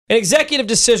An executive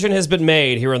decision has been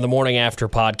made here on the Morning After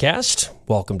podcast.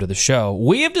 Welcome to the show.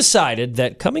 We have decided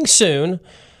that coming soon,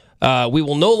 we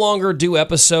will no longer do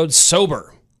episodes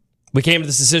sober. We came to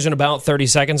this decision about 30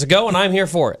 seconds ago, and I'm here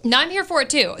for it. No, I'm here for it,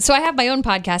 too. So I have my own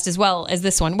podcast as well as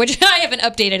this one, which I haven't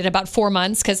updated in about 4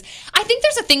 months, because I think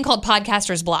there's a thing called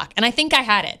podcaster's block, and I think I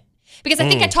had it. Because I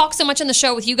think I talk so much on the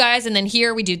show with you guys, and then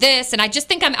here we do this, and I just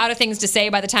think I'm out of things to say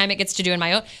by the time it gets to doing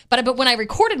my own. But when I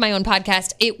recorded my own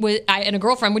podcast, I and a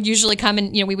girlfriend would usually come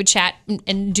and we would chat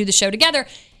and do the show together,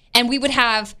 and we would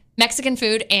have Mexican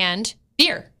food and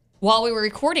beer while we were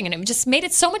recording, and it just made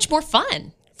it so much more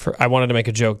fun. I wanted to make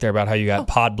a joke there about how you got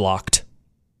pod blocked.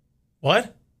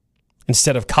 What?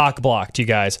 Instead of cock blocked, you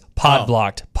guys. Pod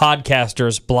blocked.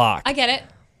 Podcasters blocked. I get it.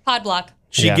 Pod block.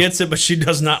 She gets it, but she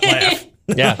does not laugh.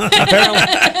 Yeah, apparently.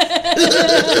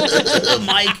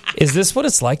 Mike. Is this what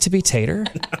it's like to be Tater?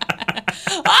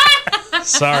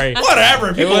 Sorry.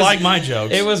 Whatever. People like my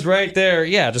jokes. It was right there.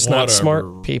 Yeah, just not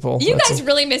smart people. You guys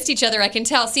really missed each other, I can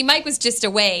tell. See, Mike was just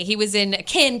away. He was in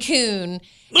Cancun.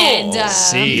 And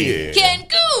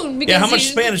Cancun. Yeah, how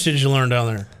much Spanish did you learn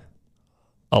down there?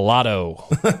 A lotto.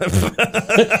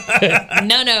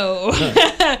 No.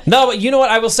 No, but you know what?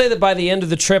 I will say that by the end of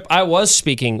the trip, I was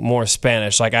speaking more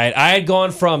Spanish. Like I had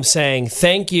gone from saying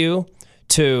thank you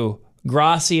to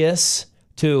gracias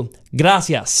to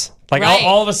gracias. Like right.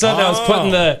 all of a sudden, I was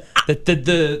putting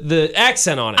the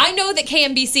accent on it. I know that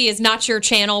KMBC is not your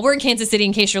channel. We're in Kansas City,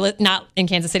 in case you're not in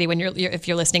Kansas City if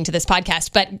you're listening to this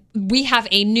podcast. But we have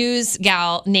a news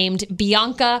gal named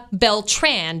Bianca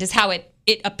Beltran, is how it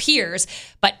appears,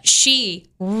 but she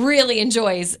really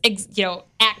enjoys,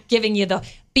 giving you the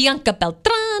Bianca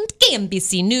Beltran,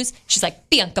 KMBC News. She's like,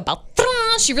 Bianca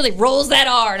Beltran. She really rolls that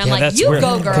R, and I'm like, you weird.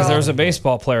 Go, girl. Because there was a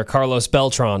baseball player, Carlos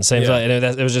Beltran. Same thing.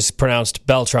 It was just pronounced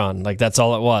Beltran. Like, that's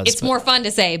all it was. It's more fun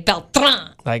to say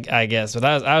Beltran. I guess. But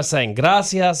I was saying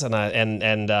gracias, and I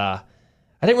didn't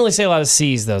really say a lot of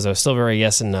C's, though. So I was still very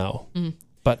yes and no. Mm.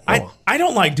 But I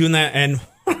don't like doing that, and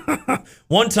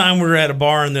one time we were at a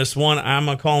bar, and this one, I'm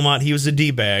going to call him out, he was a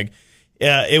D-bag.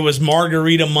 It was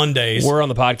Margarita Mondays. We're on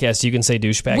the podcast. You can say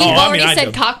douchebag. We've already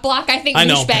said cock block. I think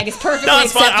douchebag is perfectly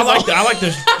acceptable. I like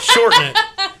to shorten it.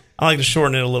 I like to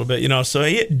shorten it a little bit, So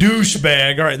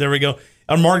douchebag. All right, there we go.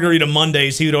 On Margarita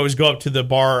Mondays, he would always go up to the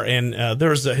bar, and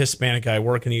there was a Hispanic guy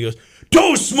working. He goes,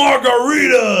 "Dos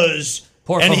margaritas."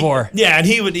 Por favor. And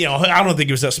he would, I don't think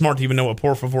he was that smart to even know what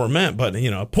por favor meant, but,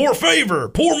 por favor,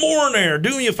 pour more in there,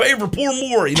 do me a favor, pour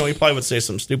more. He probably would say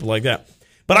something stupid like that.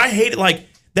 But I hate it like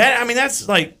that. I mean, that's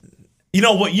like,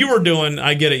 what you were doing,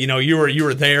 I get it. You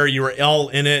were there, you were all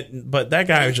in it, but that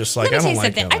guy was just like, I don't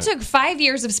like that. I took 5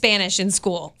 years of Spanish in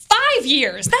school. 5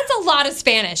 years. That's a lot of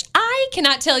Spanish. I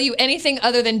cannot tell you anything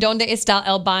other than donde está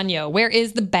el baño? Where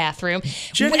is the bathroom?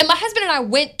 And my husband and I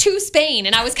went to Spain,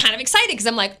 and I was kind of excited because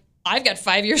I'm like, I've got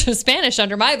 5 years of Spanish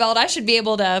under my belt. I should be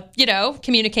able to,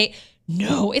 communicate.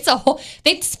 No, it's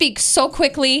they speak so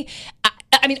quickly.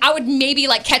 I mean, I would maybe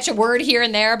catch a word here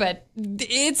and there, but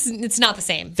it's not the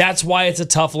same. That's why it's a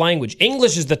tough language.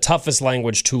 English is the toughest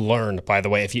language to learn, by the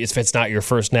way, if it's not your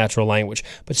first natural language.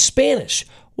 But Spanish,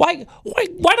 why do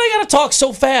I gotta talk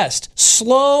so fast?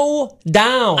 Slow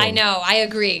down. I know, I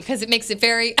agree, because it makes it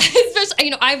very,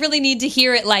 especially, I really need to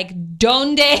hear it like,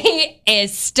 donde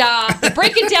está?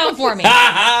 Break it down for me.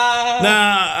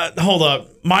 Nah, hold up.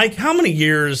 Mike, how many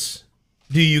years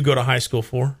do you go to high school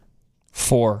for?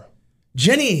 4.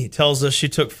 Jenny tells us she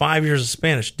took 5 years of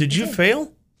Spanish. Did you fail?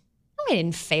 No, I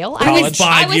didn't fail. I was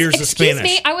 5 years of Spanish.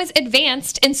 Excuse me, I was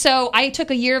advanced, and so I took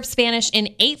a year of Spanish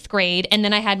in 8th grade, and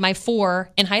then I had my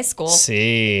 4 in high school.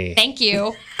 Sí. Thank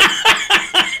you.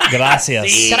 Gracias.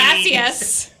 Sí.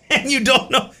 Gracias. And you don't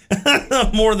know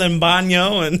more than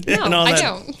baño and all that. I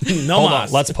don't. No, hold on.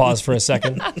 Let's pause for a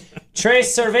second.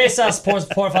 Tres cervezas,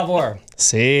 por favor.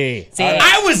 Sí.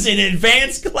 I was in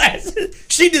advanced classes.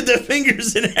 She did the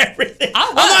fingers and everything.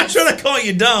 I'm not trying to call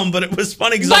you dumb, but it was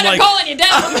funny because I'm like, calling you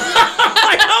dumb.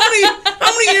 like, how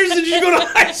many years did you go to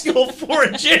high school for,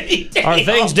 Jenny? Are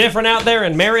things different out there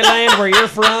in Maryland where you're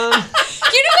from? You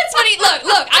know what's funny?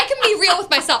 Look, I can be real with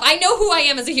myself. I know who I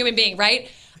am as a human being, right?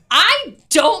 I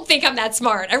don't think I'm that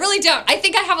smart. I really don't. I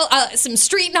think I have some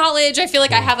street knowledge. I feel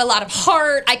like I have a lot of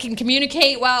heart. I can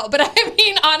communicate well. But I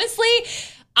mean, honestly,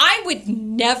 I would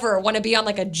never want to be on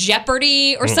a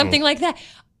Jeopardy or something like that.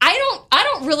 I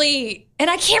don't really, and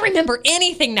I can't remember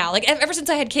anything now. Ever since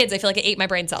I had kids, I feel like it ate my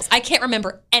brain cells. I can't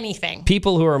remember anything.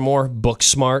 People who are more book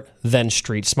smart than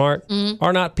street smart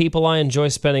are not people I enjoy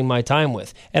spending my time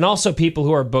with. And also people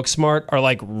who are book smart are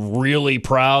really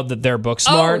proud that they're book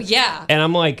smart. Oh, yeah. And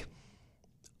I'm like,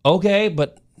 okay,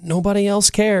 but nobody else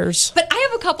cares. But I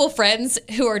have a couple friends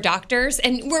who are doctors,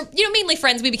 and we're mainly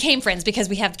friends. We became friends because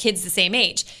we have kids the same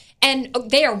age. And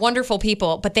they are wonderful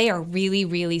people, but they are really,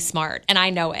 really smart, and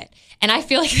I know it. And I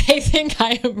feel like they think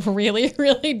I am really,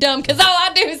 really dumb because all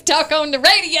I do is talk on the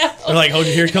radio. They're like, oh,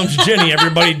 here comes Jenny.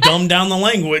 Everybody dumb down the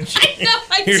language. I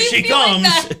know. Here she comes.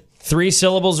 Like that. 3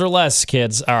 syllables or less,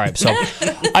 kids. All right. So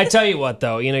I tell you what,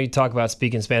 though, you talk about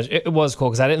speaking Spanish. It was cool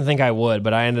because I didn't think I would,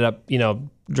 but I ended up,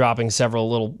 dropping several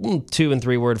little 2 and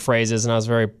 3 word phrases, and I was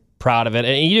very proud of it.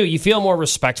 And you feel more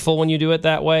respectful when you do it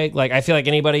that way. Like, I feel like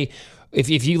anybody...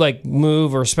 If you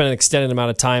move or spend an extended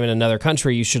amount of time in another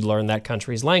country, you should learn that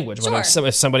country's language. Sure.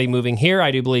 If somebody moving here,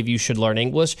 I do believe you should learn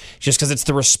English just because it's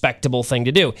the respectable thing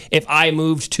to do. If I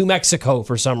moved to Mexico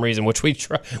for some reason, which we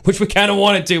kind of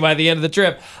wanted to by the end of the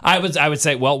trip, I would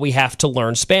say, well, we have to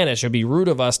learn Spanish. It would be rude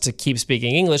of us to keep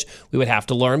speaking English. We would have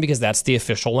to learn because that's the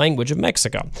official language of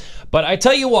Mexico. But I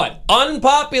tell you what,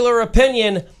 unpopular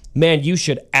opinion. Man, you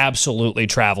should absolutely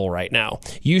travel right now.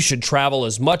 You should travel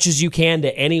as much as you can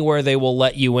to anywhere they will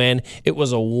let you in. It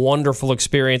was a wonderful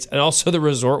experience. And also the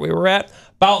resort we were at,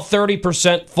 about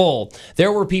 30% full.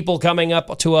 There were people coming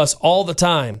up to us all the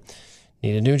time.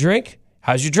 Need a new drink?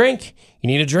 How's your drink? You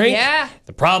need a drink? Yeah.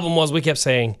 The problem was we kept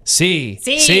saying, see.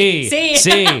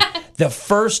 The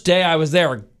first day I was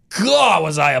there, God,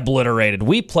 was I obliterated.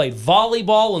 We played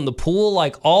volleyball in the pool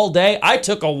like all day. I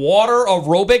took a water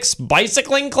aerobics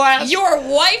bicycling class. Your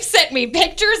wife sent me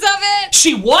pictures of it.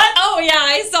 She what? Oh, yeah,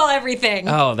 I saw everything.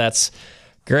 Oh, that's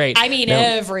great. I mean,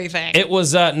 everything. It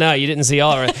was no, you didn't see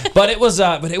all of it, but it was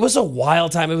a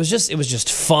wild time. It was just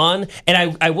fun,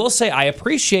 and I will say I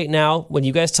appreciate now when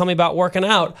you guys tell me about working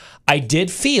out. I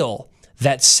did feel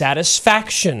that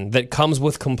satisfaction that comes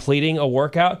with completing a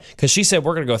workout, because she said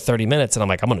we're going to go 30 minutes, and I'm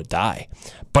like, I'm going to die.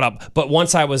 But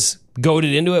once I was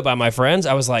goaded into it by my friends,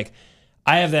 I was like,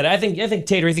 I have that. I think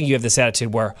Tater, I think you have this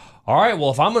attitude where, all right,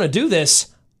 well, if I'm going to do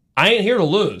this, I ain't here to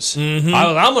lose. Mm-hmm.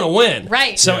 I'm going to win.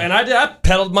 Right. So, and I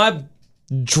pedaled my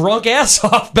drunk ass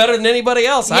off better than anybody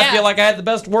else. Yeah. I feel like I had the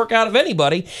best workout of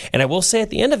anybody. And I will say at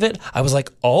the end of it, I was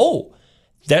like, oh,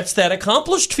 that's that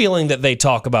accomplished feeling that they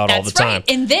talk about all the time.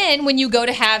 And then when you go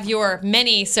to have your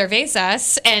many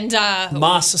cervezas and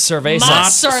Mas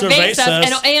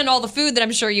cervezas and all the food that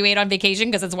I'm sure you ate on vacation,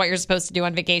 because it's what you're supposed to do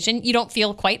on vacation, you don't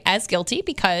feel quite as guilty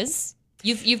because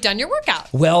you've done your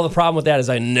workout. Well, the problem with that is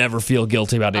I never feel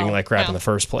guilty about eating like crap in the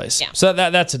first place. Yeah. So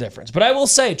that's a difference. But I will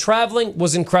say traveling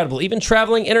was incredible. Even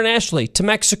traveling internationally to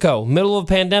Mexico, middle of a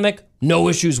pandemic, no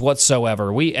issues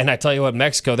whatsoever. And I tell you what,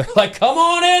 Mexico, they're like, come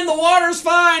on in, the water's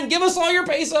fine. Give us all your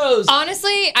pesos.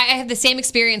 Honestly, I have the same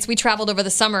experience. We traveled over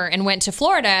the summer and went to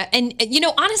Florida. And,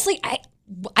 honestly,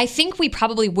 I think we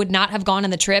probably would not have gone on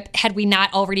the trip had we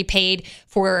not already paid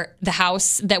for the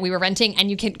house that we were renting, and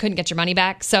you couldn't get your money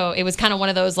back. So it was kind of one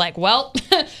of those like, well,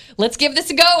 let's give this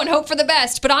a go and hope for the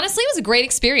best. But honestly, it was a great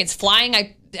experience. Flying,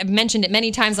 I've mentioned it many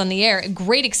times on the air, a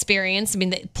great experience. I mean,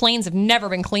 the planes have never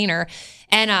been cleaner.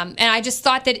 And I just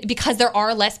thought that because there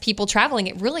are less people traveling,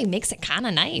 it really makes it kind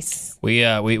of nice. We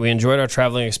enjoyed our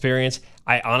traveling experience.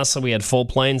 We had full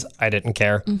planes. I didn't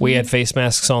care. Mm-hmm. We had face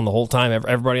masks on the whole time.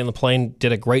 Everybody on the plane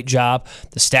did a great job.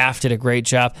 The staff did a great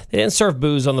job. They didn't serve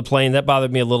booze on the plane. That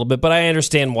bothered me a little bit, but I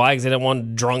understand why, because they didn't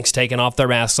want drunks taking off their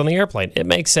masks on the airplane. It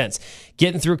makes sense.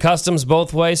 Getting through customs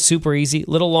both ways, super easy. A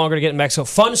little longer to get in Mexico.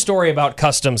 Fun story about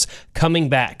customs coming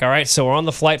back. All right, so we're on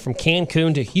the flight from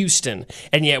Cancun to Houston,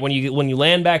 and yet when you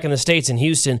land back in the States in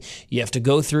Houston, you have to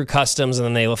go through customs, and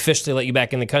then they officially let you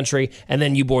back in the country, and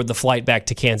then you board the flight back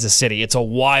to Kansas City. It's a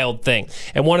wild thing.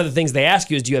 And one of the things they ask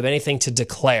you is, do you have anything to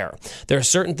declare? There are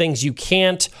certain things you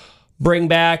can't bring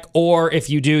back, or if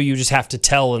you do, you just have to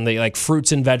tell. And like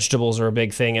fruits and vegetables are a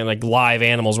big thing, and like live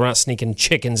animals. We're not sneaking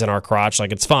chickens in our crotch,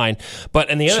 like it's fine.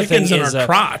 But and the other chickens thing in is our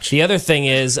crotch. The other thing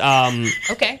is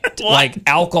okay, like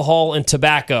alcohol and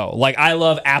tobacco. Like I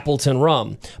love Appleton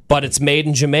rum, but it's made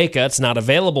in Jamaica. It's not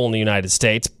available in the United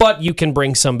States, but you can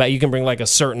bring some back. You can bring like a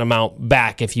certain amount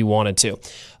back if you wanted to.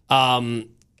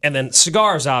 And then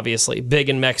cigars, obviously, big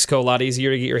in Mexico. A lot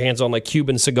easier to get your hands on like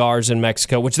Cuban cigars in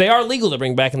Mexico, which they are legal to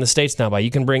bring back in the States now.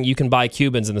 You can buy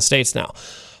Cubans in the States now.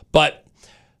 But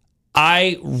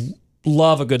I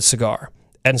love a good cigar,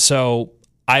 and so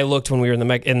I looked when we were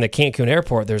in the Cancun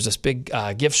airport. There's this big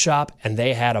gift shop, and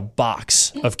they had a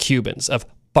box of Cubans, of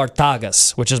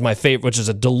Partagas, which is my favorite, which is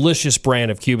a delicious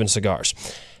brand of Cuban cigars.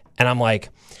 And I'm like,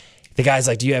 the guy's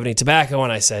like, do you have any tobacco?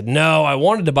 And I said, no, I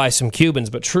wanted to buy some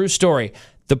Cubans, but true story.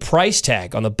 The price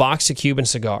tag on the box of Cuban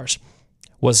cigars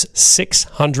was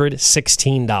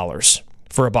 $616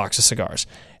 for a box of cigars.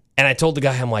 And I told the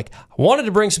guy, I'm like, I wanted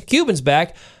to bring some Cubans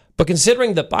back, But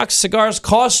considering the box of cigars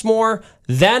cost more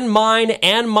than mine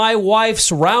and my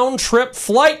wife's round-trip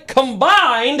flight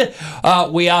combined,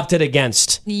 we opted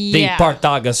against the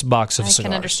Partagas box of cigars. I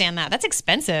can understand that. That's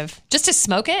expensive. Just to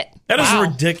smoke it? That is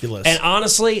ridiculous. And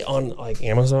honestly, on like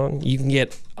Amazon, you can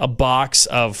get a box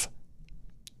of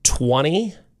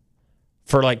 20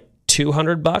 for like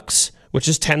 $200, which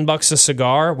is $10 a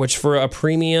cigar, which for a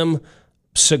premium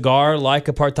cigar like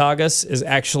a Partagas is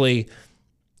actually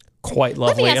quite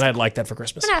lovely, and I'd like that for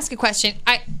Christmas. I'm going to ask a question.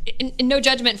 No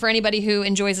judgment for anybody who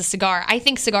enjoys a cigar. I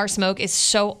think cigar smoke is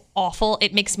so awful.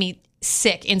 It makes me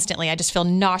sick instantly. I just feel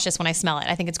nauseous when I smell it.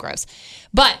 I think it's gross.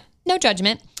 But no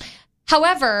judgment.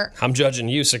 However, I'm judging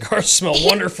you. Cigars smell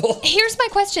wonderful. Here's my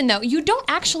question, though. You don't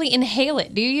actually inhale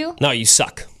it, do you? No, you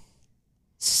suck.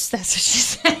 That's what she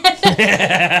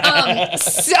said.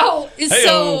 So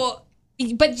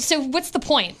what's the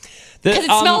point? Because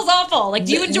it smells awful. Like,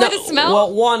 do you enjoy the smell?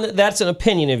 Well, one, that's an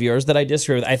opinion of yours that I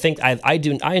disagree with. I think I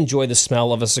do. I enjoy the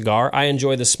smell of a cigar. I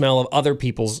enjoy the smell of other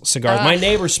people's cigars. My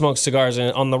neighbor smokes cigars,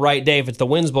 and on the right day, if it's the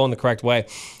wind's blowing the correct way,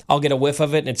 I'll get a whiff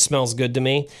of it, and it smells good to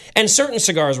me. And certain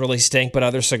cigars really stink, but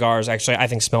other cigars actually I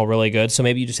think smell really good. So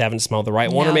maybe you just haven't smelled the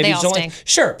right one, or maybe you don't like.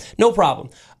 Sure, no problem.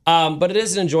 But it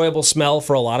is an enjoyable smell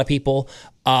for a lot of people.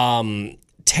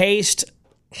 Taste.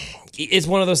 It's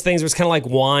one of those things where it's kind of like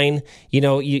wine. You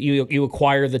know, you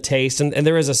acquire the taste, and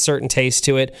there is a certain taste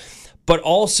to it. But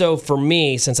also for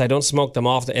me, since I don't smoke them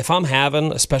often, if I'm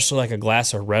having, especially like a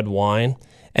glass of red wine,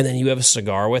 and then you have a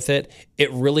cigar with it, it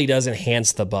really does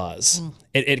enhance the buzz.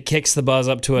 It kicks the buzz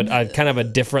up to a kind of a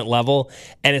different level,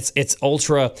 and it's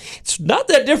ultra. It's not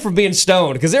that different from being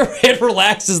stoned because it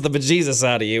relaxes the bejesus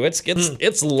out of you.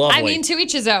 It's lovely. I mean, to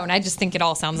each his own. I just think it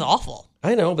all sounds awful.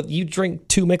 I know, but you drink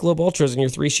 2 Michelob Ultras and you're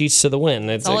 3 sheets to the wind.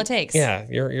 That's all it takes. Yeah,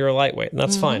 you're a lightweight, and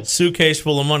that's fine. Suitcase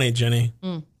full of money, Jenny.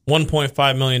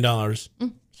 $1.5 million.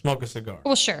 Smoke a cigar.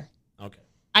 Well, sure. Okay.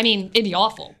 I mean, it'd be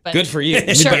awful. But good for you.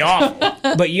 It'd be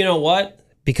awful. But you know what?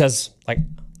 Because, like,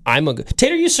 I'm a good...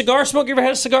 Tater, you cigar smoke? You ever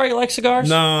had a cigar? You like cigars?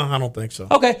 No, I don't think so.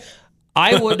 Okay.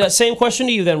 I would... same question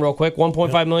to you then, real quick.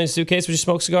 1.5 million suitcase. Would you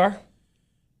smoke a cigar?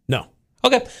 No.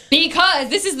 Okay.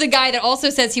 Because this is the guy that also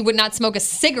says he would not smoke a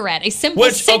cigarette, a simple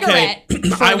cigarette for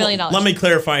 $1 million. Let me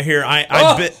clarify here.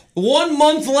 1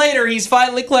 month later, he's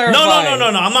finally clarified. No.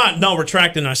 I'm not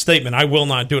retracting my statement. I will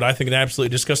not do it. I think it's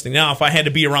absolutely disgusting. Now, if I had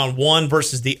to be around one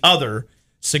versus the other,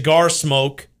 cigar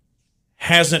smoke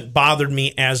hasn't bothered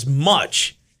me as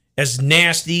much as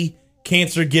nasty,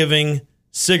 cancer-giving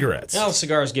cigarettes. No,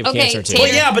 cigars give cancer too.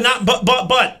 Well, yeah,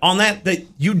 but on that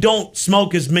you don't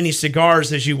smoke as many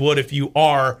cigars as you would if you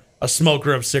are a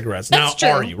smoker of cigarettes. That's true.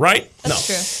 Are you, right?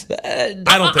 That's true.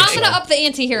 I don't think so. I'm going to up the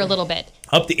ante here a little bit.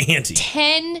 Up the ante.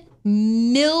 $10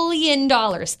 million.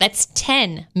 That's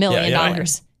 $10 million. Yeah.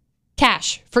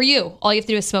 Cash for you. All you have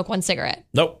to do is smoke one cigarette.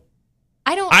 Nope.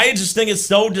 I just think it's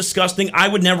so disgusting. I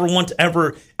would never want to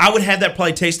ever. I would have that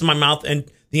probably taste in my mouth and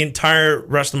the entire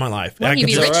rest of my life. Well, you'd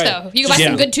be rich though. You can buy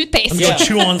some good toothpaste. I'm gonna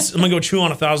go chew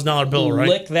on $1,000 bill, right?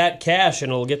 Lick that cash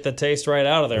and it'll get the taste right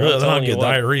out of there. Then I'll get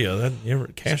diarrhea.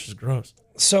 Cash is gross.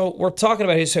 So we're talking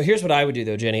about. So here's what I would do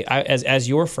though, Jenny. As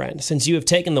your friend, since you have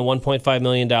taken the $1.5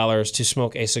 million to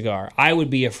smoke a cigar, I would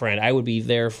be a friend. I would be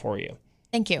there for you.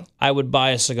 Thank you. I would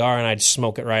buy a cigar and I'd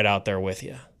smoke it right out there with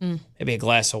you. Maybe a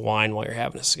glass of wine while you're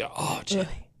having a cigar. Oh, Jenny.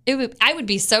 I would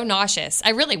be so nauseous.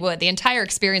 I really would. The entire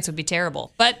experience would be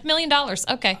terrible. But $1 million,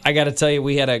 okay. I got to tell you,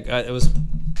 we had it was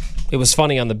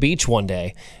funny on the beach one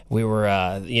day. We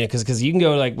were, because you can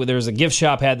go there was a gift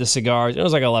shop had the cigars. It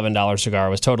was like an $11 cigar.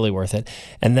 It was totally worth it.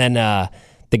 And then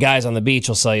the guys on the beach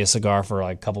will sell you a cigar for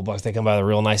like a couple bucks. They come by with a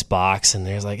real nice box, and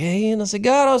there's like, hey,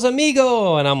 cigarros,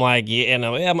 amigo. And I'm like,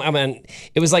 I mean,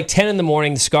 it was like 10 in the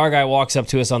morning. The cigar guy walks up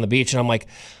to us on the beach, and I'm like,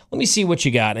 let me see what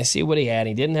you got. And I see what he had.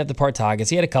 He didn't have the Partagas.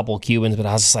 He had a couple of Cubans, but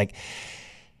I was just like,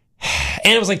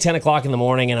 and it was like 10 o'clock in the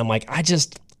morning, and I'm like,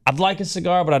 I'd like a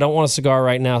cigar, but I don't want a cigar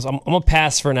right now. So I'm going to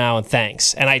pass for now, and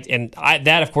thanks. And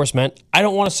that, of course, meant I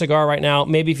don't want a cigar right now.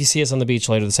 Maybe if you see us on the beach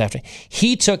later this afternoon.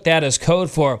 He took that as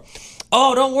code for,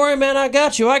 oh, don't worry, man, I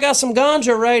got you. I got some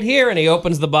ganja right here. And he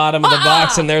opens the bottom of the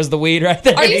box, and there's the weed right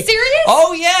there. Are you serious?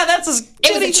 Oh, yeah, it was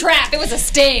a trap. It was a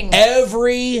sting.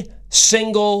 Every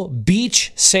single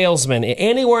beach salesman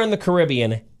anywhere in the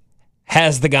Caribbean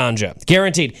has the ganja.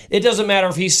 Guaranteed. It doesn't matter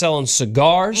if he's selling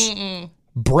cigars,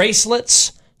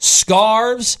 bracelets,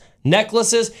 scarves,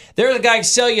 necklaces. There's a guy who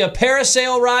sell you a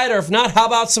parasail ride, or if not, how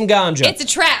about some ganja? It's a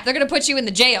trap. They're going to put you in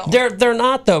the jail. They're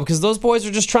not, though, because those boys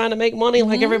are just trying to make money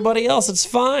like everybody else. It's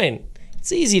fine.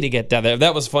 It's easy to get down there.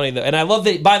 That was funny, though. And I love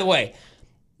that, by the way,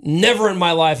 never in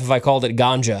my life have I called it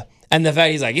ganja. And the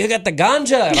fact he's like, you got the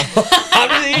ganja.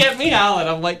 And he had me howling.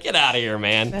 I'm like, get out of here,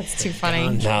 man. That's too funny.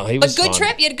 No, he was But good fun.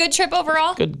 trip? You had a good trip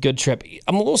overall? Good trip.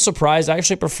 I'm a little surprised. I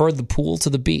actually preferred the pool to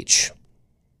the beach.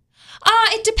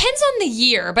 It depends on the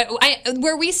year, but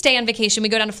where we stay on vacation, we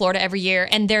go down to Florida every year,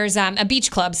 and there's a beach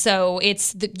club. So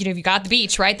it's you got the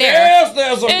beach right there. Yes,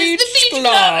 there's a It's beach the beach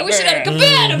club. I wish it had a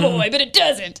cabana, boy, but it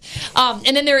doesn't.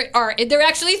 And then there are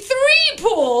actually 3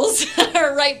 pools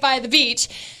right by the beach.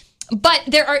 But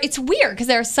it's weird because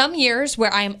there are some years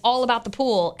where I am all about the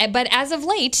pool, but as of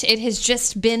late, it has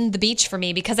just been the beach for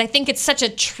me because I think it's such a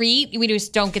treat. We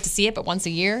just don't get to see it but once a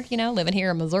year, living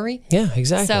here in Missouri. Yeah,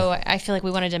 exactly. So I feel like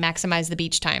we wanted to maximize the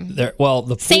beach time. The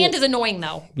pool, Sand is annoying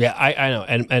though. Yeah, I know.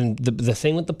 And the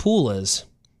thing with the pool is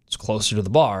it's closer to the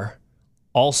bar.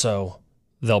 Also,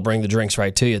 they'll bring the drinks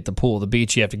right to you at the pool. The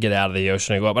beach, you have to get out of the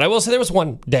ocean and go up. But I will say there was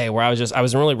one day where I was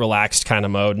in really relaxed kind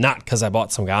of mode, not because I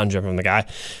bought some ganja from the guy.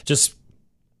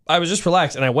 I was just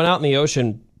relaxed, and I went out in the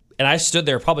ocean, and I stood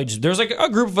there there was like a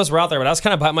group of us were out there, but I was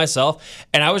kind of by myself,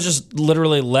 and I was just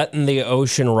literally letting the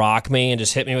ocean rock me and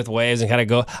just hit me with waves and kind of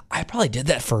go. I probably did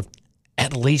that for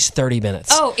at least 30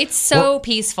 minutes. Oh, it's so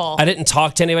peaceful. I didn't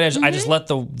talk to anybody. I just let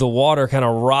the water kind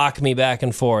of rock me back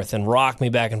and forth and rock me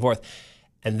back and forth.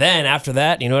 And then after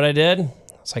that, you know what I did? I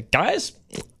was like, guys,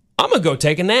 I'm going to go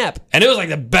take a nap. And it was like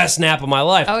the best nap of my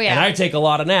life. Oh, yeah. And I take a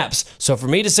lot of naps. So for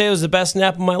me to say it was the best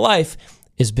nap of my life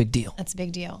is a big deal. That's a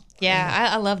big deal.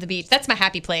 Yeah, I love the beach. That's my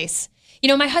happy place.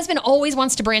 My husband always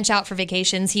wants to branch out for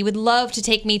vacations. He would love to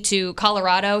take me to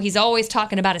Colorado. He's always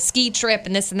talking about a ski trip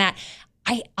and this and that.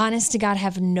 I, honest to God,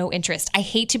 have no interest. I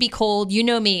hate to be cold. You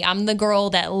know me. I'm the girl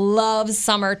that loves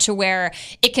summer to where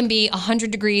it can be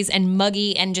 100 degrees and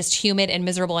muggy and just humid and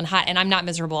miserable and hot. And I'm not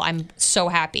miserable. I'm so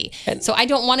happy. So I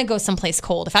don't want to go someplace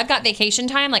cold. If I've got vacation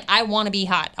time, I want to be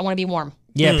hot. I want to be warm.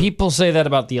 Yeah, people say that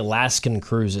about the Alaskan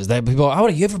cruises. People,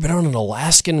 have you ever been on an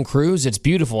Alaskan cruise? It's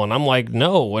beautiful. And I'm like,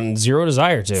 no, and zero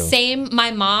desire to. Same.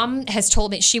 My mom has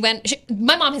told me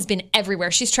my mom has been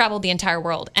everywhere. She's traveled the entire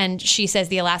world. And she says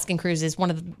the Alaskan cruise is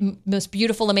one of the most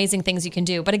beautiful, amazing things you can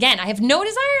do. But again, I have no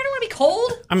desire. I don't want to be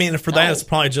cold. I mean, for that, it's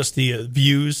probably just the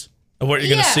views of what you're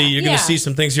going to see. You're going to see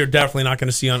some things you're definitely not going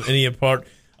to see on any part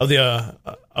of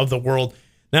the world.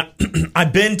 Now,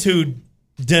 I've been to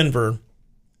Denver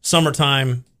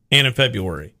summertime and in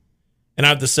February. And I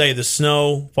have to say, the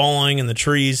snow falling and the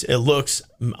trees, it looks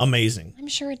amazing. I'm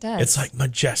sure it does. It's like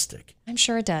majestic. I'm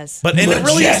sure it does. But and it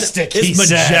really is. It's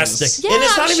majestic. Yeah, and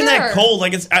it's not I'm even sure. that cold.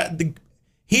 Like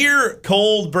here,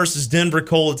 cold versus Denver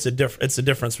cold, it's a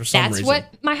difference for some reason. That's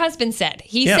what my husband said.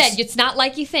 He said it's not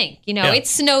like you think. It's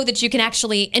snow that you can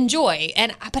actually enjoy.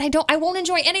 But I won't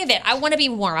enjoy any of it. I want to be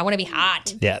warm. I want to be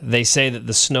hot. Yeah, they say that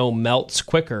the snow melts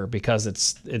quicker because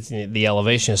it's the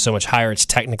elevation is so much higher. It's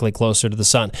technically closer to the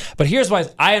sun. But here's why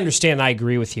I understand. I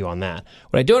agree with you on that.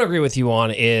 What I don't agree with you on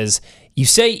is you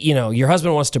say your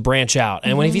husband wants to branch out,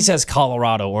 and if he says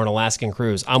Colorado or an Alaskan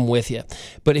cruise, I'm with you.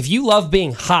 But if you love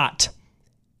being hot,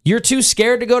 you're too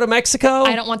scared to go to Mexico?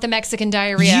 I don't want the Mexican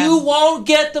diarrhea. You won't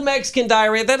get the Mexican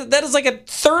diarrhea. That is like a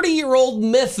 30-year-old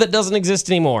myth that doesn't exist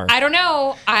anymore. I don't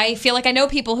know. I feel like I know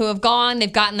people who have gone.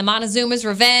 They've gotten the Montezuma's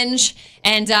revenge,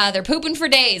 and they're pooping for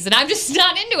days, and I'm just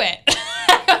not into it.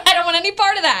 I don't want any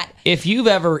part of that. If you've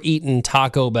ever eaten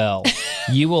Taco Bell,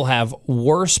 you will have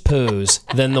worse poos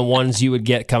than the ones you would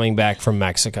get coming back from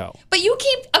Mexico. But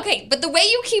but the way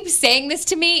you keep saying this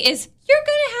to me is you're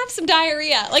going to have some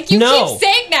diarrhea. Like you No, keep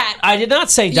saying that. I did not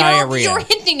say diarrhea. You're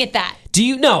hinting at that. Do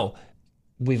you know?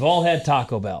 We've all had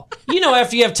Taco Bell.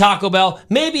 After you have Taco Bell,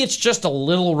 maybe it's just a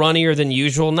little runnier than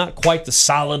usual, not quite the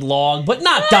solid log, but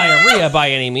not diarrhea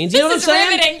by any means. You know what I'm saying?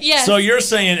 Riveting. Yes. So you're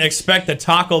saying expect a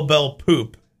Taco Bell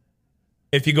poop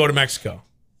if you go to Mexico?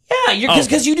 Yeah,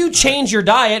 because you do change your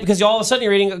diet because all of a sudden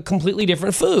you're eating a completely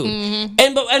different food. Mm-hmm.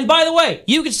 And by the way,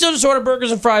 you could still just order burgers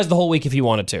and fries the whole week if you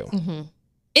wanted to. Mm-hmm.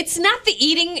 It's not the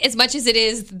eating as much as it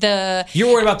is the...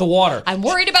 You're worried about the water. I'm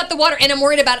worried about the water, and I'm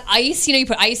worried about ice. You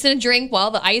put ice in a drink.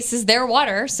 Well, the ice is their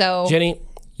water, so... Jenny,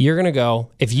 you're going to go.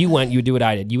 If you went, you would do what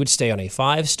I did. You would stay on a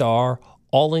 5-star,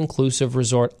 all-inclusive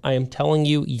resort. I am telling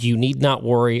you, you need not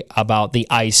worry about the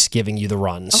ice giving you the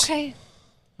runs. Okay.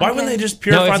 Why wouldn't they just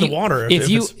purify the water? I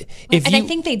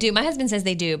think they do. My husband says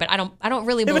they do, but I don't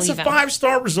really believe him. If it's a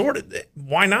 5-star resort,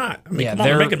 why not? I mean, come on,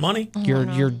 they're making money.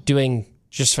 You're doing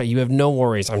just fine. You have no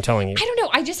worries, I'm telling you. I don't know.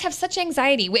 I just have such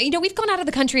anxiety. We've gone out of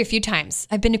the country a few times.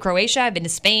 I've been to Croatia. I've been to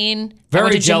Spain.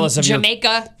 Very jealous of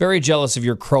Jamaica. Very jealous of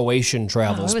your Croatian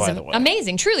travels, by the way.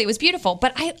 Amazing. Truly, it was beautiful.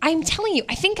 But I'm telling you,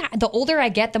 I think the older I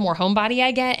get, the more homebody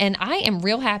I get, and I am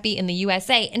real happy in the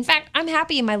USA. In fact, I'm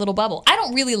happy in my little bubble. I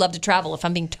don't really love to travel, if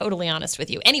I'm being totally honest with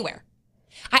you, anywhere.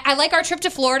 I like our trip to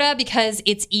Florida because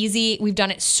it's easy. We've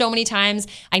done it so many times.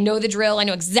 I know the drill. I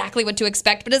know exactly what to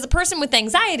expect. But as a person with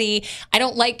anxiety, I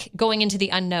don't like going into the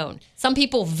unknown. Some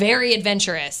people, very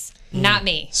adventurous. Not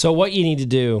me. So what you need to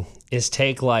do is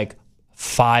take like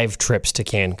 5 trips to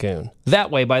Cancun. That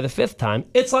way, by the 5th time,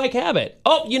 it's like habit.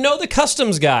 Oh, you know the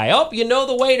customs guy. Oh, you know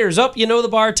the waiters. Oh, you know the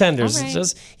bartenders. All right.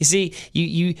 It's just, you see,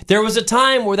 you. There was a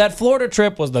time where that Florida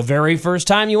trip was the very first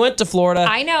time you went to Florida.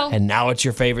 I know. And now it's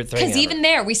your favorite thing. Because even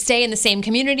there, we stay in the same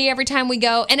community every time we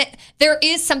go. And there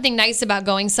is something nice about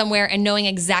going somewhere and knowing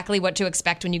exactly what to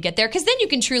expect when you get there. Because then you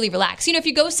can truly relax. You know, if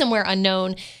you go somewhere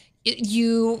unknown,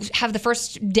 you have the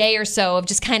first day or so of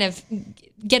just kind of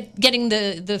getting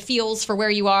the feels for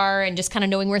where you are and just kind of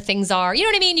knowing where things are. You know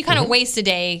what I mean? You kind of waste a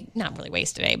day. Not really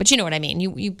waste a day, but you know what I mean.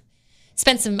 You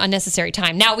spend some unnecessary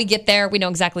time. Now we get there, we know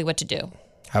exactly what to do.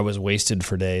 I was wasted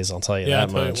for days, I'll tell you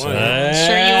that much. Sure you were.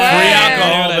 Free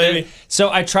alcohol, baby.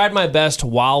 So I tried my best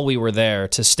while we were there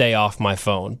to stay off my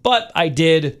phone, but I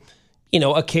did,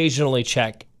 occasionally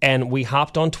check. And we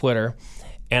hopped on Twitter,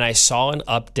 and I saw an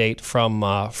update from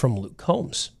Luke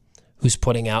Combs, who's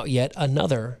putting out yet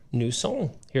another new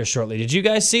song here shortly. Did you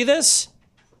guys see this?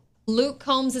 Luke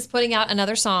Combs is putting out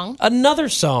another song. Another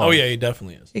song. Oh, yeah, he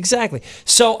definitely is. Exactly.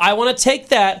 So I want to take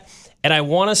that, and I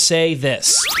want to say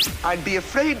this. I'd be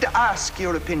afraid to ask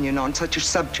your opinion on such a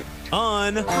subject.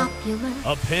 Unpopular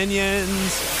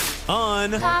Opinions.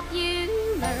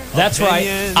 That's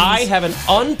right. I have an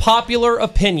unpopular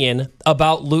opinion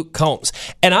about Luke Combs.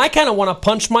 And I kind of want to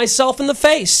punch myself in the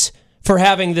face for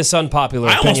having this unpopular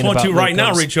I opinion almost want about to right Luke now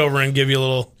Combs. reach over and give you a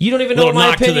little. You don't even know what my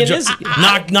knock to the opinion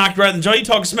jaw. is. Knock right in the jaw. You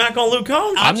talking smack on Luke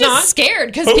Combs? I'm just not scared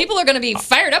because people are going to be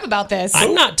fired up about this.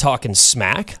 I'm not talking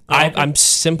smack. I'm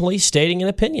simply stating an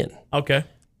opinion. Okay.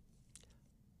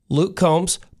 Luke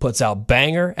Combs puts out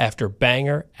banger after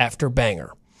banger after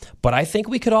banger. But I think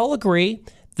we could all agree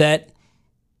that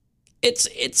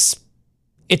it's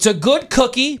a good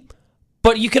cookie,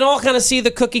 but you can all kind of see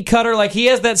the cookie cutter. Like, he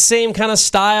has that same kind of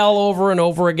style over and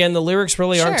over again. The lyrics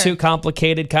really aren't too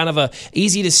complicated, kind of a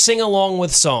easy to sing along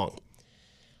with song.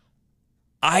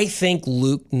 I think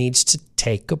Luke needs to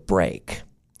take a break.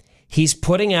 He's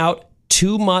putting out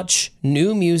too much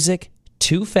new music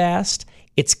too fast.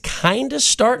 It's kind of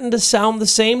starting to sound the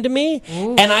same to me,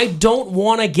 and I don't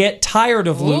want to get tired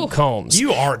of Luke Combs.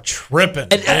 You are tripping,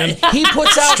 man. He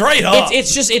puts out straight up.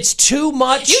 It's too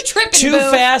much, You tripping, too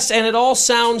boo. fast, and it all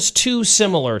sounds too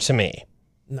similar to me.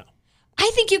 No. I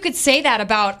think you could say that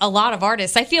about a lot of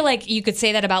artists. I feel like you could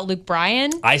say that about Luke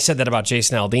Bryan. I said that about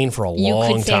Jason Aldean for a You long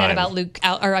time. could say that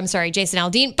about Jason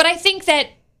Aldean. But I think that,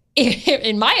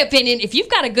 in my opinion, if you've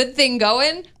got a good thing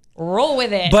going, roll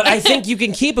with it. But I think you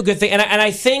can keep a good thing. And I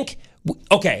think,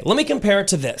 okay, let me compare it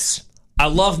to this. I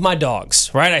love my dogs,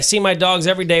 right? I see my dogs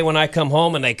every day when I come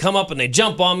home, and they come up and they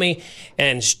jump on me,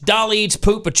 and Dolly eats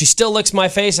poop, but she still licks my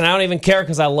face, and I don't even care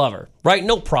because I love her, right?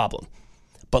 No problem.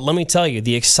 But let me tell you,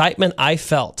 the excitement I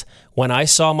felt when I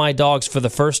saw my dogs for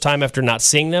the first time after not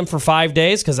seeing them for 5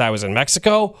 days because I was in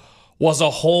Mexico was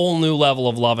a whole new level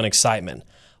of love and excitement.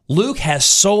 Luke has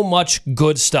so much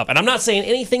good stuff. And I'm not saying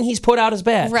anything he's put out is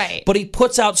bad. Right. But he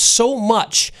puts out so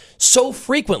much, so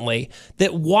frequently,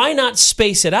 that why not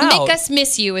space it out? Make us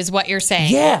miss you is what you're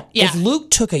saying. Yeah. Yeah. If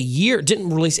Luke took a year,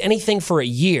 didn't release anything for a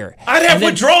year. I'd have and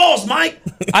then- withdrawals, Mike.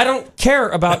 I don't care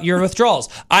about your withdrawals.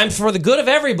 I'm for the good of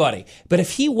everybody. But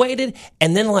if he waited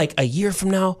and then like a year from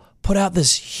now put out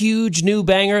this huge new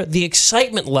banger, the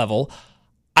excitement level,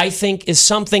 I think, is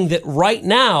something that right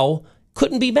now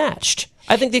couldn't be matched.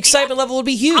 I think the excitement level would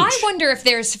be huge. I wonder if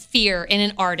there's fear in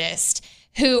an artist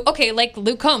who, okay, like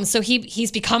Luke Combs, so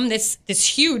he's become this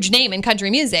huge name in country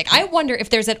music. I wonder if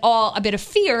there's at all a bit of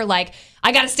fear, like,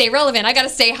 I got to stay relevant, I got to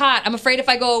stay hot, I'm afraid if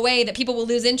I go away that people will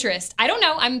lose interest. I don't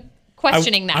know, I'm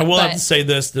questioning that. I will but have to say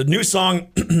this. The new song,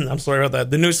 I'm sorry about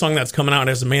that. The new song that's coming out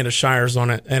has Amanda Shires on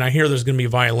it, and I hear there's going to be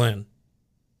violin.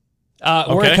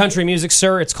 We're in country music,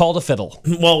 sir. It's called a fiddle.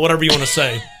 Well, whatever you want to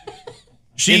say.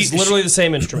 It's literally the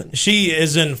same instrument. She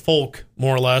is in folk,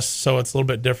 more or less, so it's a little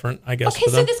bit different, I guess. okay, for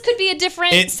so them. this could be a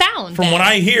different sound. From then. what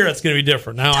I hear, it's going to be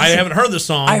different. Now, I haven't heard the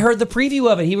song. I heard the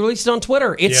preview of it. He released it on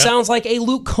Twitter. It sounds like a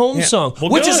Luke Combs song, Well,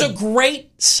 which is good. a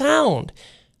great sound.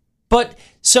 But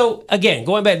so again,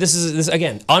 going back, this is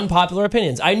again unpopular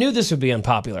opinions. I knew this would be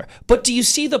unpopular, but do you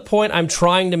see the point I'm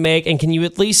trying to make? And can you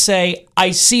at least say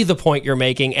I see the point you're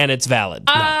making and it's valid?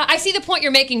 I see the point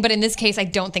you're making, but in this case, I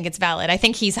don't think it's valid. I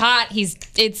think he's hot.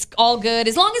 It's all good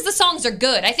as long as the songs are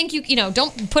good. I think you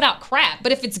don't put out crap,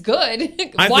 but if it's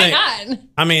good, why not?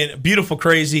 I mean, Beautiful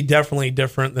Crazy, definitely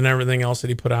different than everything else that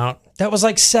he put out. That was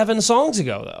like 7 songs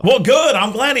ago, though. Well, good.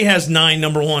 I'm glad he has 9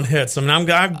 number 1 hits. I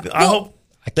mean, I hope.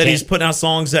 that he's putting out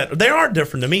songs that they are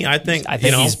different to me. I think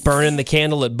he's burning the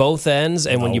candle at both ends,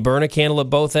 and when you burn a candle at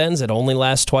both ends, it only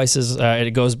lasts twice as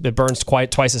it burns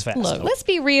twice as fast. Look, let's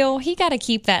be real. He got to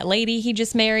keep that lady he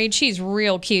just married. She's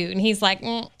real cute, and he's like,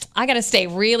 I got to stay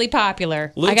really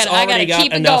popular. I got to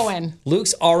keep it going.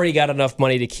 Luke's already got enough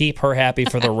money to keep her happy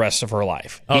for the rest of her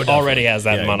life. He already has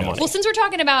that amount of money. Well, since we're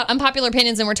talking about unpopular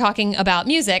opinions and we're talking about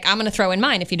music, I'm going to throw in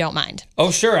mine if you don't mind. Oh,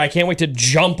 sure. I can't wait to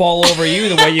jump all over you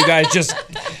the way you guys just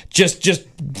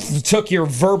took your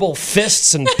verbal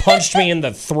fists and punched me in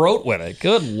the throat with it.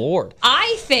 Good Lord.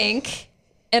 I think,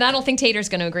 and I don't think Tater's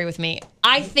going to agree with me,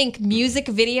 I think music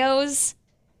videos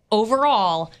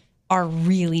overall are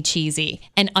really cheesy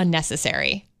and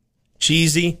unnecessary.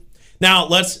 Cheesy. Now,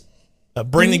 let's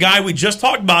bring the guy we just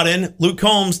talked about in, Luke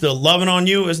Combs, the Lovin' on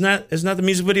You. Isn't that the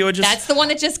music video it just... That's the one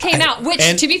that just came out, which,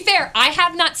 to be fair, I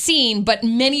have not seen, but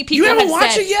many people have said... You haven't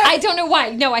watched it yet? I don't know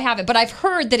why. No, I haven't, but I've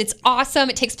heard that it's awesome.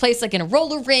 It takes place like in a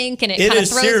roller rink, and it kind of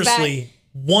throws seriously back.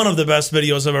 One of the best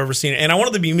videos I've ever seen. And I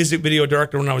wanted to be a music video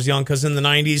director when I was young, because in the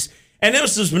 90s, and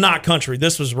this was not country,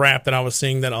 this was rap that I was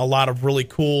seeing, that a lot of really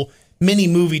cool mini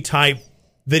movie type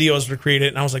videos were created,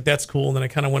 and I was like, that's cool, and then it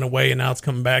kind of went away, and now it's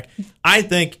coming back. I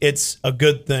think it's a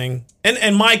good thing.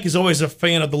 And Mike is always a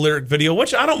fan of the lyric video,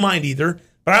 which I don't mind either,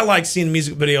 but I like seeing a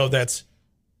music video that's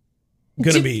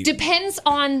going to be... Depends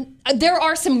on... There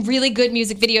are some really good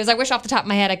music videos. I wish off the top of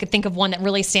my head I could think of one that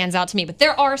really stands out to me, but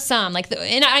there are some,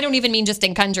 and I don't even mean just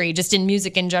in country, just in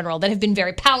music in general, that have been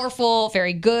very powerful,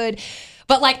 very good.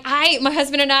 But my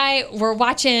husband and I were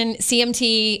watching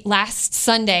CMT last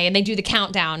Sunday, and they do the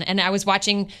countdown, and I was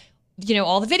watching,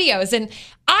 all the videos. And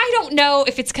I don't know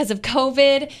if it's because of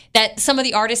COVID that some of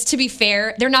the artists, to be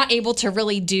fair, they're not able to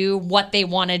really do what they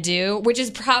want to do, which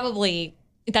is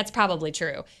that's probably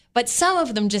true. But some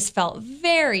of them just felt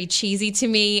very cheesy to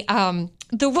me. What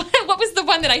was the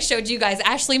one that I showed you guys?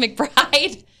 Ashley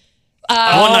McBride.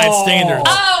 One Night Standards.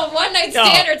 One Night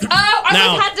Standards.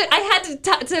 I had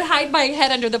to hide my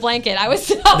head under the blanket. I was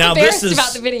so embarrassed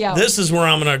about the video. This is where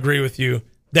I'm going to agree with you.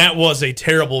 That was a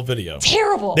terrible video.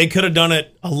 Terrible. They could have done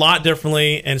it a lot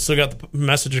differently and still got the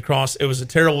message across. It was a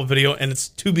terrible video, and it's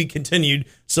to be continued.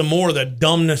 Some more of the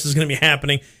dumbness is going to be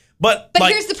happening. But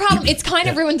here's the problem. It's kind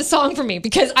of ruined the song for me,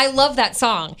 because I love that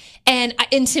song. And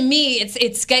to me,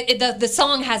 the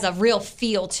song has a real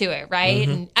feel to it, right?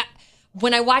 Mm-hmm. And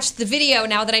when I watch the video,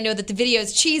 now that I know that the video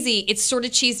is cheesy, it's sort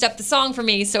of cheesed up the song for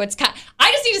me. So I just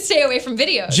need to stay away from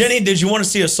videos. Jenny, did you want to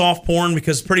see a soft porn?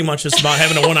 Because pretty much it's about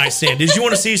having a one-night stand. Did you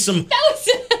want to see some...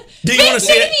 Maybe I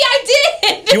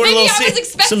did. You want I was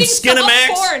expecting some Skinamax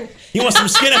porn. You want some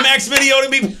Skinamax video to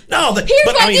be... No. Here's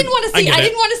what I didn't want to see. I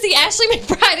didn't want to see Ashley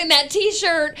McBride in that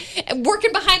T-shirt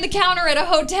working behind the counter at a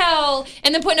hotel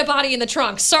and then putting a body in the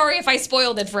trunk. Sorry if I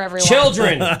spoiled it for everyone.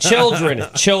 Children.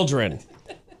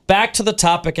 Back to the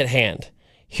topic at hand.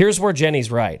 Here's where Jenny's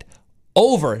right.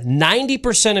 Over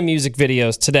 90% of music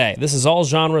videos today, this is all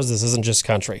genres, this isn't just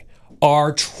country,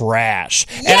 are trash.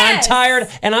 Yes!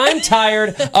 And I'm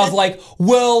tired of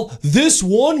this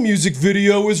one music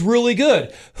video is really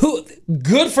good.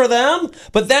 Good for them,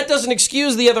 but that doesn't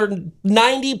excuse the other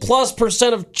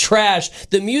 90+% of trash.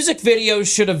 The music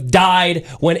videos should have died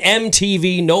when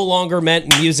MTV no longer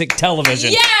meant music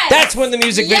television. Yes! That's when the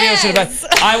music video should have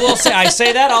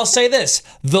died. I'll say this.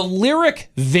 The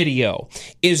lyric video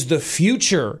is the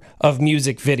future of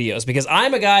music videos, because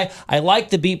I'm a guy, I like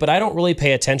the beat, but I don't really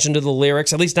pay attention to the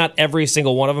lyrics, at least not every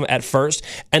single one of them at first.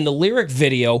 And the lyric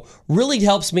video really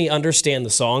helps me understand the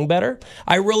song better.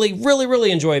 I really, really,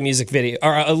 really enjoy a music video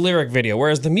or a lyric video,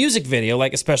 whereas the music video,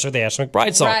 like especially the Ashley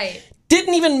McBride song,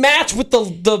 didn't even match with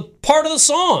the part of the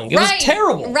song. It was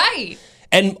terrible. Right.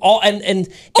 How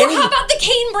about the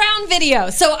Kane Brown video?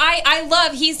 So I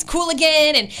love He's Cool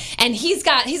Again, and he's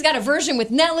got a version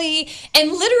with Nelly,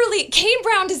 and literally Kane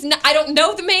Brown does not, I don't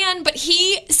know the man, but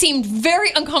he seemed very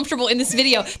uncomfortable in this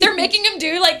video. They're making him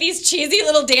do these cheesy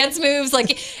little dance moves,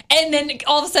 and then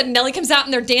all of a sudden Nelly comes out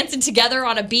and they're dancing together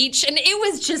on a beach, and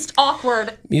it was just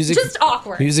awkward.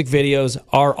 Awkward. Music videos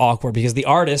are awkward because the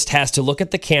artist has to look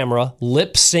at the camera,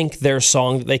 lip sync their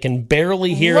song that they can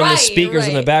barely hear in the speakers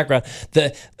in the background.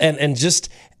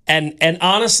 And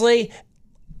honestly,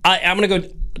 I'm gonna go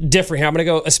different here. I'm gonna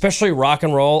go especially rock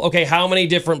and roll. Okay, how many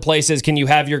different places can you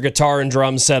have your guitar and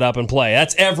drums set up and play?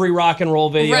 That's every rock and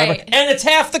roll video ever. And it's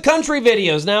half the country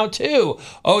videos now too.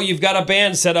 Oh, you've got a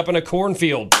band set up in a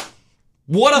cornfield.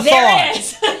 What a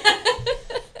thought.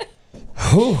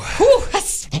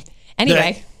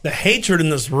 Anyway. The hatred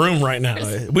in this room right now.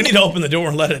 We need to open the door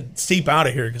and let it seep out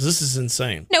of here, because this is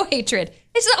insane. No hatred.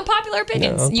 It's unpopular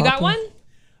opinions. You got one?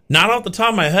 Not off the top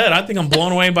of my head. I think I'm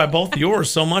blown away by both of yours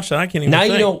so much that I can't even Now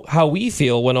think. you know how we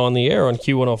feel when on the air on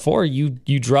Q104.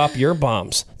 You drop your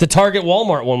bombs. The Target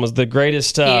Walmart one was the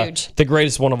greatest. Huge. The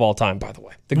greatest one of all time, by the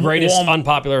way. The greatest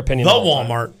unpopular opinion. The of all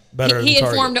time. Walmart better He than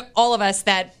Target. informed all of us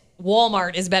that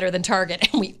Walmart is better than Target,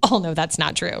 and we all know that's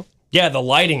not true. Yeah, the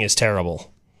lighting is terrible.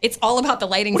 It's all about the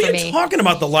lighting What for are you me. talking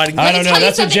about the lighting? I don't know. tell you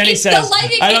That's what something, Jenny it's the says.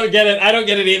 lighting. I don't get it. I don't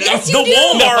get it either. Yes, The you do.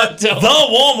 Walmart, No, the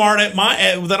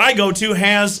Walmart that I go to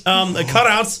has the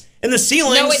cutouts in the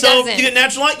ceiling, No, it so doesn't. you get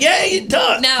natural light. Yeah, it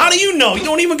does. No. How do you know? You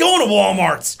don't even go into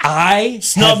Walmart's.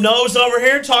 Snub nose over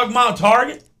here talking about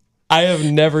Target. I have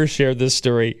never shared this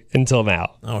story until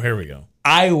now. Oh, here we go.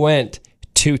 I went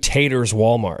to Tater's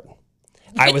Walmart.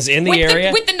 I was in the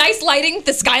area. with the nice lighting,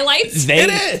 the skylights. It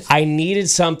is. I needed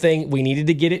something. We needed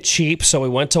to get it cheap, so we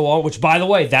went to Walmart, which, by the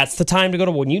way, that's the time to go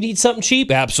to. When you need something cheap,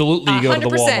 absolutely you go to the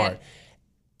 100%. Walmart.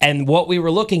 And what we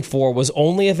were looking for was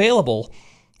only available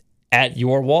at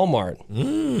your Walmart.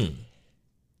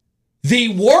 The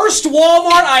worst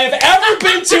Walmart I have ever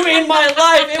been to in my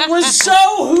life. It was so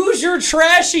Hoosier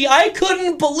trashy. I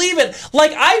couldn't believe it. Like,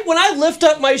 when I lift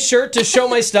up my shirt to show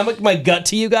my stomach, my gut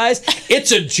to you guys,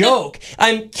 it's a joke.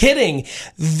 I'm kidding.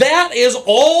 That is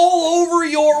all over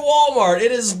your Walmart.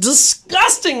 It is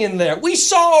disgusting in there. We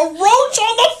saw a roach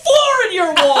on the floor in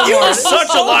your Walmart. You are It was such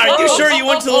a so liar. You gross. sure you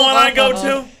went to the one I go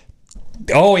to?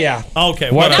 Oh, yeah. Okay,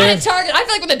 What Not whatever. at Target. I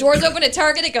feel like when the doors open at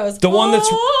Target, it goes, The one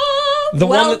that's-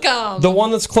 welcome. The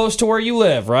one that's close to where you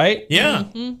live, right? Yeah.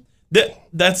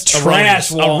 That's Trash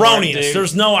erroneous. Walmart, Erroneous. dude.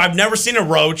 There's no, I've never seen a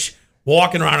roach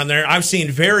walking around in there. I've seen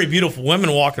very beautiful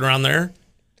women walking around there.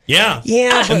 Yeah.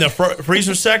 Yeah, In the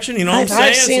freezer section, you know what I'm I've saying?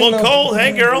 It's a seen little the- cold.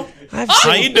 Hey, girl.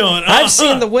 How you doing? I've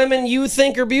seen the women you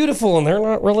think are beautiful, and they're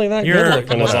not really that You're- good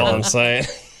looking, is all I'm saying.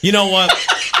 You know what?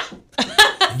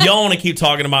 Y'all want to keep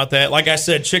talking about that. Like I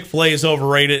said, Chick-fil-A is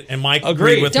overrated, and Mike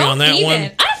agreed with me on that one. I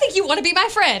don't think you want to be my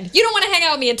friend. You don't want to hang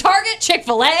out with me at Target,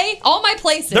 Chick-fil-A, all my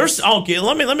places. Okay,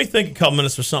 let me think a couple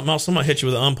minutes for something else. I'm gonna hit you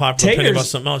with an unpopular opinion about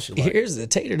something else you like. Here's the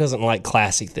Tater doesn't like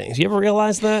classy things. You ever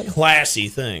realize that? Classy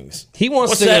things. He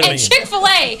wants What's to that go- mean? and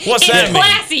Chick-fil-A What's is that mean?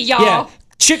 classy, y'all. Yeah.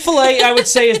 Chick-fil-A, I would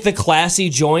say, is the classy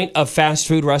joint of fast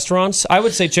food restaurants. I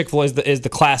would say Chick-fil-A is the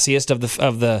classiest of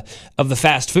the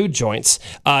fast food joints.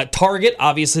 Target,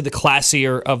 obviously, the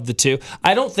classier of the two.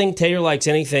 I don't think Tater likes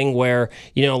anything where,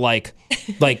 like,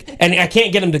 and I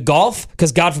can't get him to golf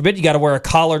because, God forbid, you got to wear a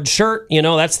collared shirt.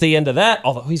 That's the end of that.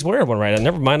 Although he's wearing one right now.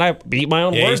 Never mind, I beat my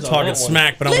own Yeah, words. he's on talking that one.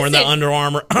 smack, but I'm wearing that Listen. Under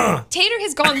Armour. Tater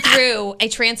has gone through a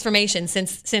transformation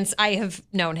since I have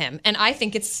known him, and I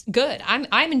think it's good.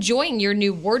 I'm enjoying your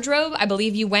new wardrobe. I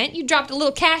believe you dropped a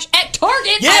little cash at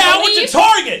Target. Yeah, I went to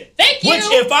Target. Thank you. Which,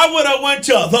 if I would have went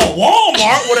to the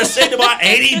Walmart, would have saved about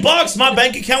 $80. My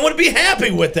bank account would be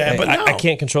happy with that. But no. I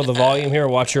can't control the volume here.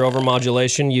 Watch your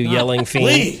overmodulation, you yelling fiend.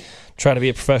 please. Try to be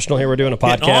a professional here. We're doing a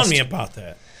Get podcast. on me about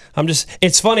that.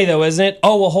 It's funny though, isn't it?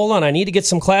 Oh, well, hold on. I need to get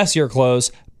some classier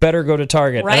clothes. Better go to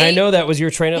Target. And I Right? know that was your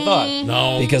train of thought.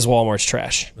 No. Because Walmart's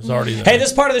trash. It's already there. Hey,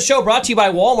 this part of the show brought to you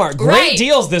by Walmart. Great Right.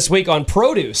 deals this week on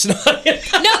produce. No,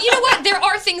 you know what? There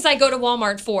are things I go to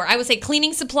Walmart for. I would say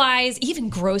cleaning supplies, even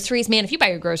groceries. Man, if you buy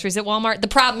your groceries at Walmart, the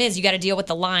problem is you got to deal with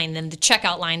the line, and the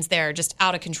checkout lines there are just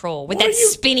out of control with that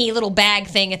spinny little bag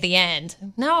thing at the end.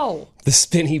 No, The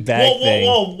spinny bag thing.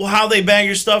 Whoa. How they bag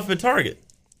your stuff at Target?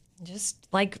 just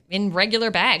like in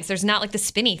regular bags. There's not like the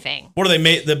spinny thing. What are they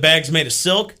made? The bags made of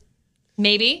silk?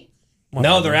 Maybe.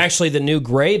 No, they're actually the new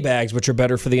gray bags, which are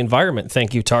better for the environment.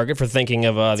 Thank you, Target, for thinking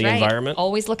of the Right. environment.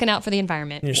 Always looking out for the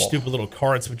environment. Your stupid little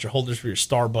carts with your holders for your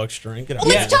Starbucks drink. Get out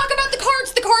Well, of let's here. talk about the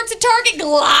carts. The carts at Target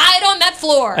glide on that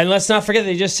floor. And let's not forget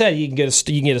they just said you can get a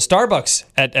Starbucks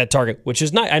at Target, which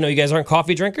is nice. I know you guys aren't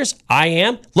coffee drinkers. I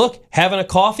am. Look, having a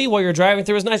coffee while you're driving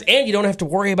through is nice, and you don't have to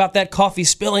worry about that coffee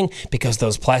spilling because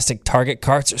those plastic Target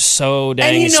carts are so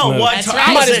dang And you know smooth. what? That's I right.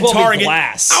 was Might as in well be Target.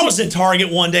 glass. I was in Target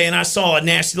one day and I saw a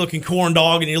nasty looking corn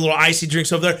dog and your little icy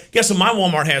drinks over there. Guess what? My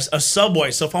Walmart has a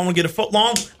Subway. So if I want to get a foot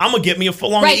long, I'm gonna get me a foot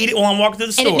long Right. and eat it while I'm walking through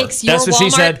the and store. it makes your That's what Walmart she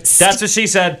said. That's what she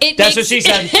said. That's what she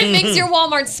said. It makes your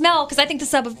Walmart smell because I think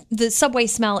the Subway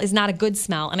smell is not a good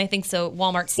smell, and I think so.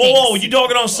 Walmart stinks. Whoa, you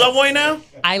dogging on Subway now?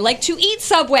 I like to eat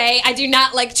Subway. I do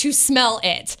not like to smell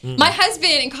it. My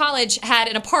husband in college had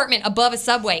an apartment above a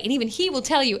Subway, and even he will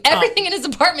tell you everything in his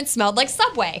apartment smelled like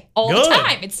Subway all Good. the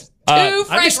time. It's too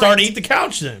fragrant. I just started to eat the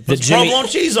couch then. Put some Jimmy- provolone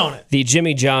cheese on it. The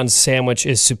Jimmy John's sandwich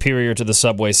is superior to the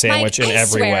Subway sandwich Mike, in I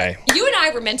every swear, way. You and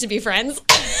I were meant to be friends.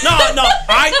 No,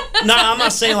 I'm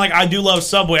not saying like I do love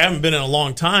Subway. I haven't been in a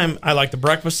long time. I like the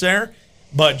breakfast there.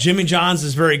 But Jimmy John's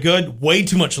is very good. Way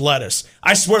too much lettuce.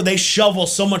 I swear they shovel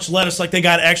so much lettuce like they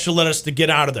got extra lettuce to get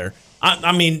out of there.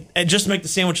 I mean, just make the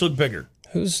sandwich look bigger.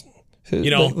 Who's You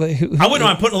know, I wouldn't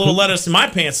mind putting a little lettuce in my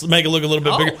pants to make it look a little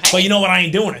bit bigger. hey. But you know what? I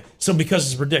ain't doing it. So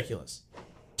because it's ridiculous.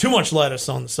 Too much lettuce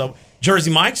on the sub.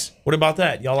 Jersey Mike's? What about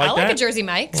that? Y'all like I that? like a Jersey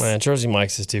Mike's. Jersey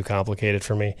Mike's is too complicated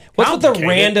for me. What's with the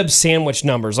random sandwich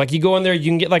numbers? Like you go in there, you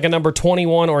can get like a number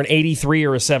 21 or an 83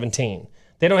 or a 17.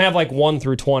 They don't have like 1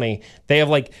 through 20. They have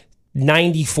like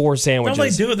 94 sandwiches.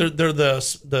 No, they do. They're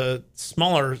the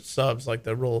smaller subs, like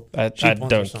the real cheap I ones or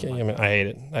don't. something I like mean, that. I hate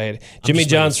it. I hate it. Jimmy just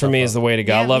John's for making me stuff is the way to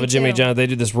go. I Yeah, love me a Jimmy too. John's. They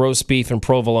do this roast beef and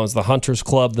provolone's, the Hunters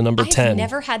Club, the number 10. I've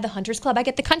never had the Hunters Club. I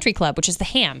get the Country Club, which is the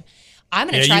ham. I'm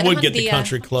going to Yeah, try you would get the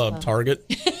country Hunters club, Target.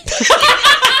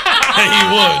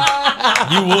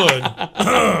 Yeah, you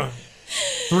would.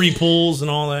 3 pools and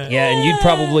all that. Yeah, and you'd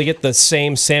probably get the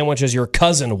same sandwich as your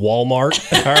cousin, Walmart.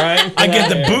 All right? I get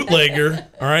the bootlegger.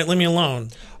 All right, leave me alone.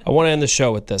 I want to end the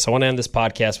show with this. I want to end this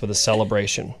podcast with a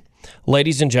celebration.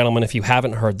 Ladies and gentlemen, if you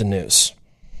haven't heard the news,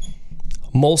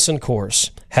 Molson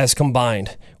Coors has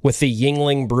combined with the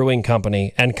Yingling Brewing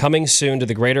Company and coming soon to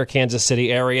the greater Kansas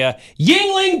City area,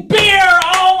 Yingling Beer!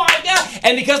 Oh my God!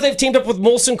 And because they've teamed up with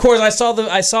Molson Coors, I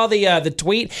saw the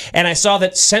tweet, and I saw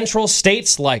that Central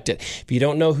States liked it. If you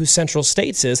don't know who Central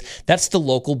States is, that's the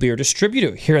local beer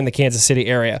distributor here in the Kansas City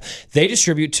area. They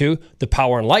distribute to the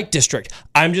Power and Light District.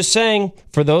 I'm just saying,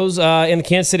 for those in the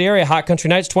Kansas City area, Hot Country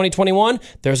Nights 2021,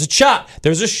 there's a shot.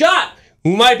 There's a shot.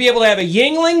 We might be able to have a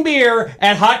Yingling beer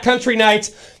at Hot Country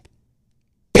Nights.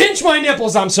 Pinch my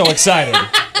nipples, I'm so excited.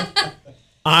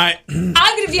 I'm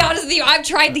going to be honest with you. I've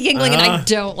tried the Yingling and I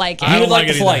don't like it. You would like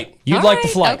it the Flight. either. You'd All like the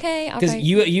right, Flight. okay. Because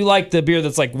you like the beer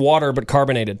that's like water but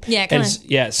carbonated. Yeah, and kinda.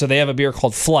 yeah. So they have a beer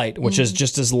called Flight, which is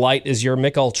just as light as your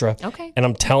Mick Ultra. Okay. And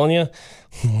I'm telling you,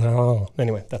 no.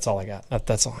 Anyway, that's all I got.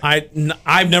 That's all.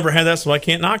 I've never had that, so I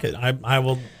can't knock it. I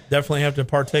will definitely have to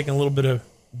partake in a little bit of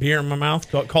beer in my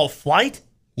mouth called Flight.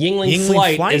 Yingling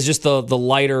Flight is just the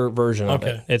lighter version of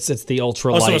Okay. it. It's the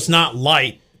ultra Oh, light. so it's not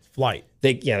light, it's Flight.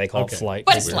 They call Okay. it Flight.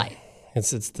 But it's light.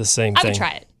 It's the same I thing. would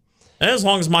try it. As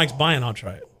long as Mike's buying, I'll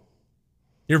try it.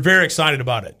 You're very excited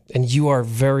about it. And you are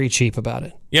very cheap about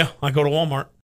it. Yeah, I go to Walmart.